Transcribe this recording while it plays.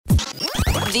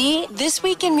The This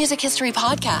Week in Music History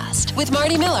podcast with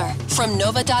Marty Miller from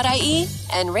Nova.ie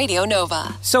and Radio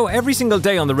Nova. So every single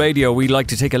day on the radio, we like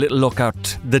to take a little look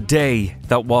at the day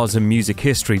that was in music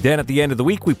history. Then at the end of the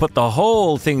week, we put the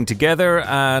whole thing together,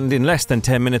 and in less than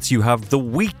 10 minutes, you have the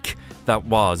week that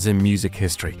was in music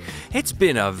history. It's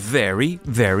been a very,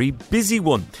 very busy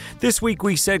one. This week,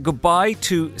 we said goodbye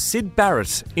to Syd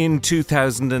Barrett in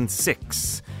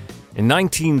 2006. In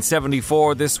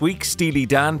 1974 this week, Steely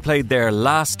Dan played their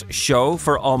last show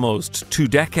for almost 2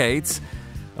 decades.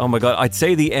 Oh my God, I'd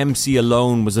say the MC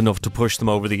alone was enough to push them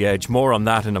over the edge. More on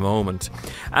that in a moment.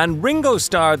 And Ringo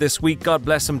Starr this week, God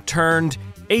bless him, turned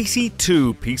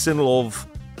 82. Peace and love.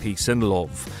 Peace and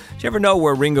love. Do you ever know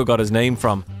where Ringo got his name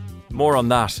from? More on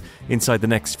that inside the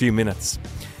next few minutes.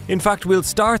 In fact, we'll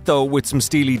start though with some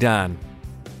Steely Dan.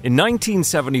 In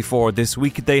 1974 this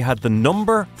week, they had the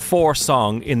number 4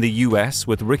 song in the US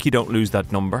with Ricky Don't Lose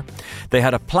That Number. They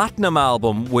had a platinum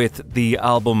album with the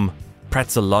album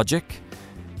Pretzel Logic.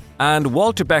 And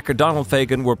Walter Becker, Donald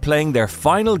Fagen were playing their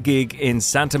final gig in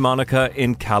Santa Monica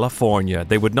in California.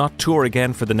 They would not tour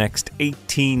again for the next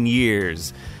 18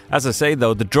 years. As I say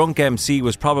though, the drunk MC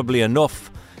was probably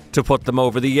enough to put them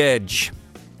over the edge.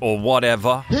 Or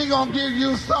whatever. He gonna give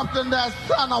you something that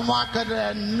Santa Monica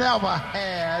that never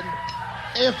had.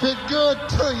 If it's good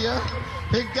to you,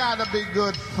 it gotta be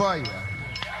good for you.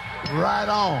 Right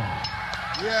on.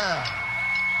 Yeah.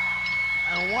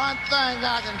 And one thing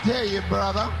I can tell you,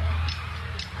 brother,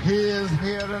 he is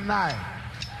here tonight.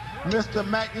 Mr.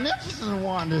 Magnificent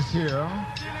One is here.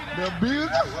 The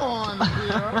beautiful one is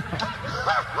here.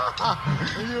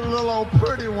 And you little old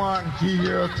pretty one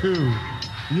here too.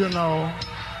 You know.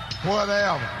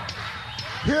 Whatever.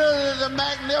 Here is the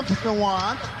magnificent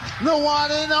one, the one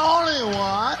and only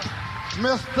one,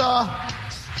 Mr.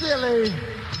 Steely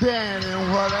Dan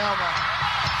and whatever.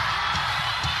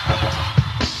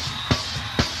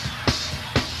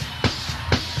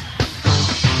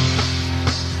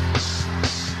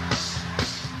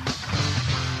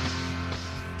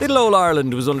 Little old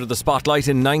Ireland was under the spotlight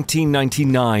in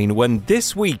 1999 when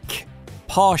this week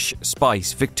Posh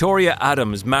Spice Victoria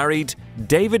Adams married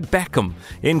David Beckham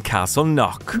in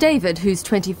Castleknock. David, who's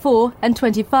 24, and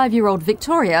 25-year-old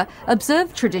Victoria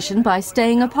observed tradition by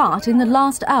staying apart in the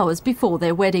last hours before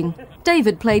their wedding.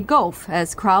 David played golf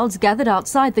as crowds gathered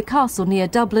outside the castle near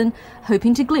Dublin,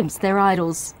 hoping to glimpse their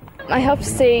idols. I hope to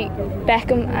see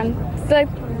Beckham and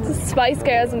the Spice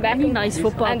Girls and Beckham. Nice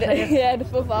football players. Yeah, the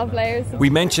football players. We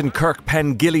mentioned Kirk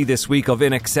Pengilly this week of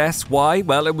In Excess. Why?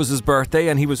 Well, it was his birthday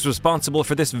and he was responsible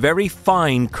for this very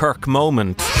fine Kirk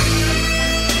moment.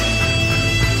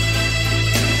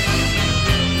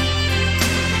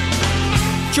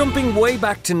 Jumping way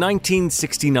back to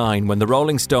 1969 when the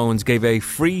Rolling Stones gave a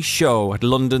free show at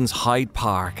London's Hyde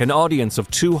Park. An audience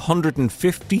of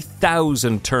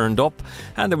 250,000 turned up,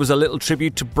 and there was a little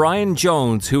tribute to Brian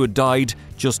Jones, who had died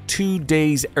just 2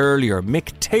 days earlier.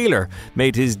 Mick Taylor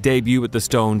made his debut with the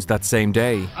Stones that same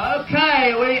day.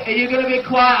 Okay, are you going to be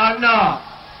quiet or not?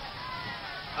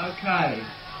 Okay.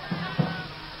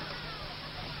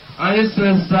 I just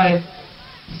want to say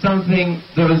something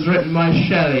that was written by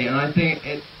Shelley, and I think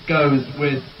it goes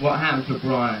with what happened to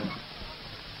Brian.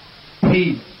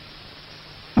 Peace.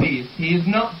 Peace. He is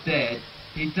not dead.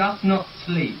 He does not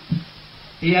sleep.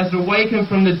 He has awakened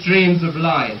from the dreams of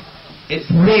life.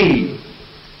 It's we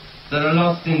that are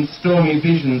lost in stormy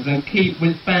visions and keep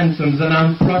with phantoms an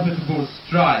unprofitable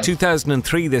strife.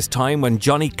 2003 this time when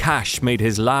Johnny Cash made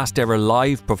his last ever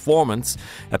live performance,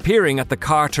 appearing at the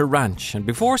Carter Ranch. And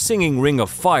before singing Ring of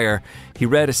Fire, he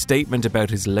read a statement about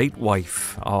his late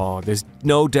wife. Oh, there's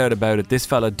no doubt about it, this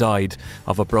fella died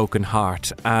of a broken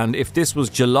heart. And if this was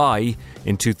July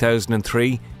in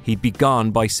 2003, he'd be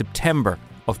gone by September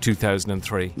of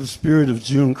 2003. The spirit of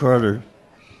June Carter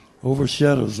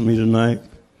overshadows me tonight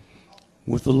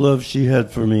with the love she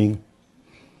had for me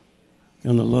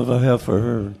and the love I have for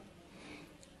her.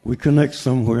 We connect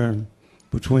somewhere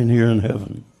between here and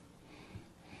heaven.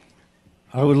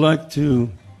 I would like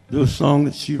to do a song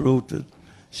that she wrote that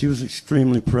she was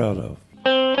extremely proud of.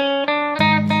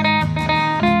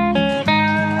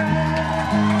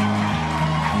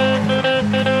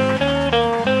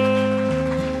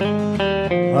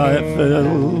 I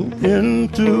fell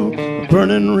into a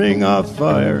burning ring of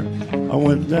fire. I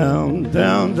went down,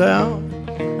 down, down,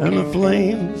 and the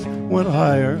flames went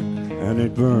higher, and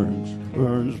it burns,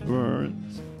 burns,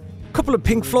 burns. Couple of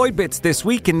Pink Floyd bits this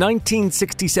week. In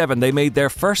 1967, they made their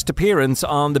first appearance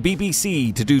on the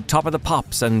BBC to do Top of the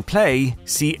Pops and play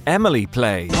See Emily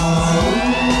Play.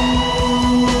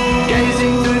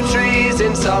 Gazing through trees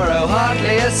in sorrow,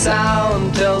 hardly a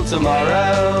sound till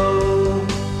tomorrow.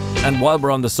 And while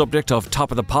we're on the subject of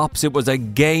Top of the Pops, it was a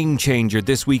game changer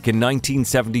this week in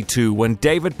 1972 when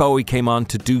David Bowie came on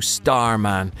to do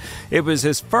Starman. It was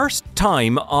his first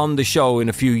time on the show in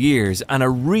a few years and a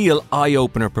real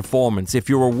eye-opener performance. If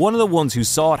you were one of the ones who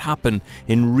saw it happen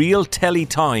in real telly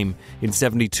time in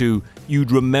 72,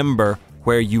 you'd remember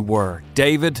where you were.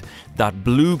 David, that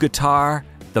blue guitar,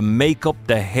 the makeup,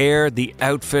 the hair, the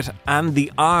outfit and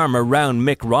the arm around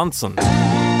Mick Ronson.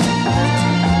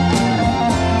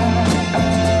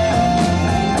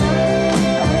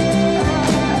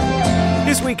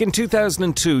 This week in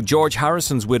 2002, George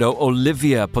Harrison's widow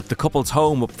Olivia put the couple's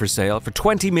home up for sale for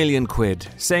 20 million quid,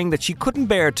 saying that she couldn't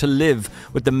bear to live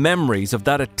with the memories of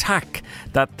that attack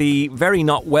that the very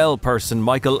not well person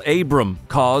Michael Abram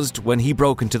caused when he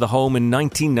broke into the home in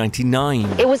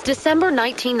 1999. It was December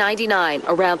 1999,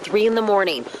 around 3 in the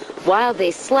morning. While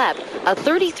they slept, a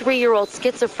 33-year-old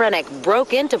schizophrenic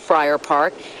broke into Friar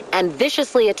Park and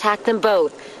viciously attacked them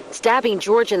both, stabbing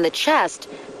George in the chest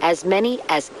as many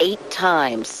as 8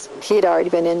 times. He had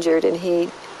already been injured and he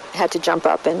had to jump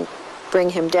up and bring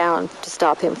him down to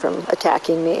stop him from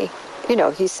attacking me. You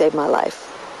know, he saved my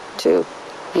life too.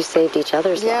 You saved each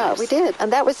other's lives. Yeah, we did.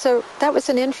 And that was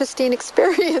an interesting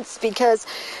experience because,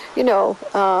 you know,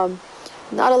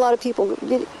 not a lot of people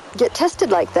get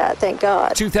tested like that, thank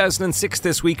God. 2006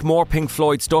 this week, more Pink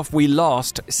Floyd stuff. We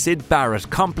lost Syd Barrett.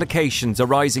 Complications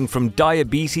arising from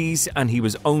diabetes, and he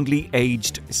was only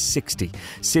aged 60.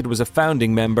 Syd was a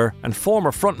founding member and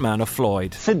former frontman of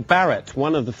Floyd. Syd Barrett,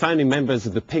 one of the founding members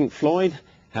of the Pink Floyd,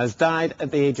 has died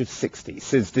at the age of 60.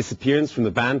 Syd's disappearance from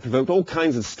the band provoked all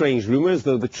kinds of strange rumours,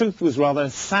 though the truth was rather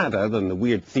sadder than the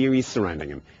weird theories surrounding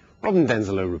him. Robin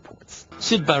Denzelow reports.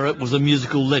 Syd Barrett was a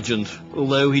musical legend,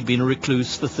 although he'd been a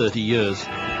recluse for 30 years.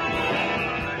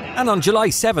 And on July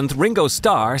 7th, Ringo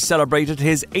Starr celebrated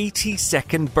his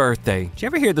 82nd birthday. Did you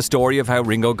ever hear the story of how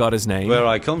Ringo got his name? Where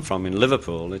I come from, in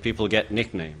Liverpool, people get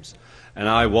nicknames. And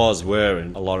I was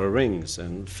wearing a lot of rings.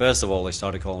 And first of all, they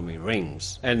started calling me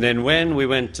Rings. And then when we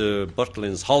went to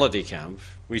Butlin's holiday camp,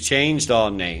 we changed our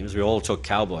names. We all took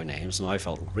cowboy names. And I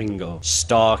felt Ringo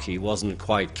Starkey wasn't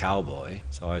quite cowboy.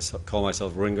 So I call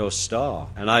myself Ringo Starr.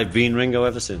 And I've been Ringo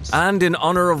ever since. And in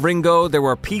honour of Ringo, there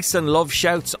were peace and love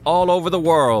shouts all over the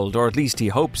world. Or at least he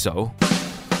hoped so.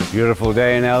 Beautiful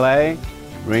day in LA.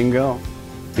 Ringo,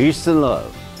 peace and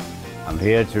love. I'm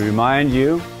here to remind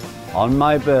you, on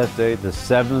my birthday, the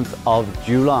 7th of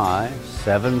July,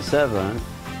 7/7,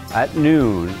 at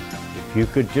noon, if you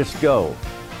could just go.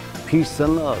 Peace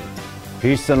and love.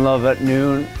 Peace and love at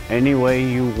noon, any way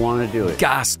you want to do it.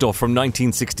 Gas stuff from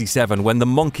 1967 when the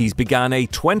Monkees began a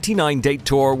 29-date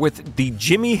tour with the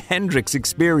Jimi Hendrix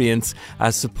Experience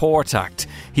as support act.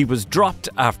 He was dropped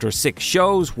after 6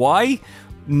 shows. Why?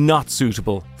 Not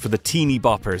suitable for the teeny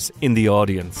boppers in the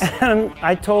audience. And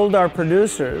I told our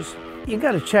producers, you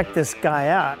got to check this guy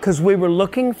out, because we were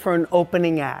looking for an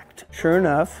opening act. Sure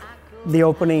enough, the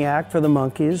opening act for the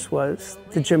Monkees was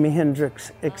the Jimi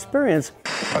Hendrix Experience.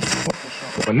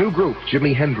 A new group,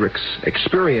 Jimi Hendrix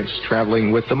Experience,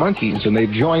 traveling with the Monkees, and they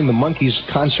joined the Monkees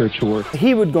concert tour.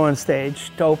 He would go on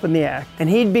stage to open the act, and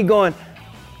he'd be going,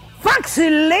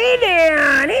 "Foxy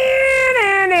lady,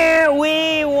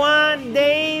 we want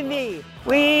Davy,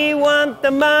 we want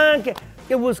the monkey."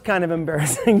 It was kind of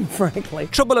embarrassing, frankly.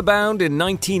 Trouble abound in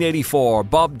 1984.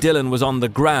 Bob Dylan was on the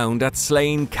ground at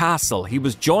Slane Castle. He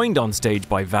was joined on stage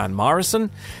by Van Morrison.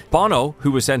 Bono,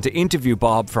 who was sent to interview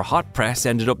Bob for Hot Press,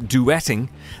 ended up duetting.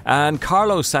 And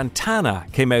Carlos Santana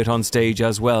came out on stage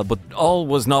as well, but all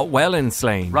was not well in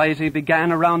Slane. Rioting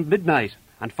began around midnight,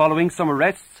 and following some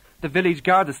arrests, the village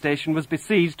Garda station was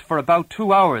besieged for about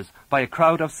 2 hours by a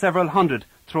crowd of several hundred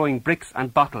throwing bricks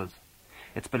and bottles.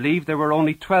 It's believed there were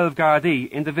only 12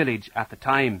 Gardaí in the village at the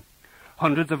time.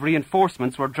 Hundreds of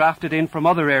reinforcements were drafted in from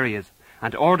other areas,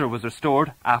 and order was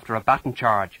restored after a baton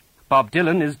charge. Bob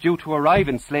Dylan is due to arrive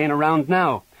in Slane around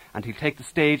now, and he'll take the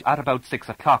stage at about 6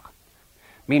 o'clock.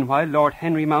 Meanwhile, Lord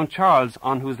Henry Mount Charles,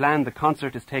 on whose land the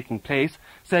concert is taking place,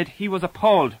 said he was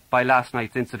appalled by last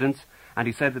night's incidents, and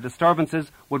he said the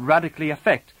disturbances would radically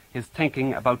affect his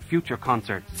thinking about future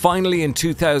concerts. Finally, in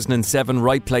 2007,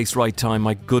 Right Place, Right Time.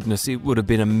 My goodness, it would have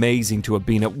been amazing to have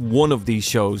been at one of these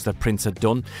shows that Prince had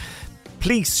done.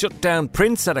 Police shut down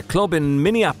Prince at a club in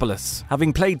Minneapolis.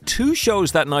 Having played 2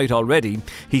 shows that night already,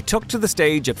 he took to the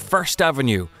stage at First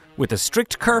Avenue with a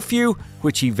strict curfew,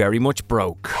 which he very much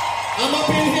broke. I'm up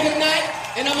in here tonight,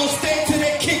 and I'm going to stay till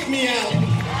they kick me out.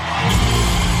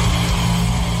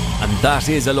 And that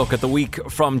is a look at the week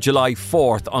from July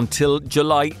 4th until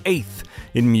July 8th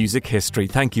in music history.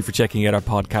 Thank you for checking out our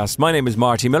podcast. My name is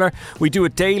Marty Miller. We do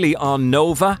it daily on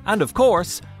Nova and, of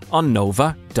course, on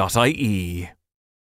nova.ie.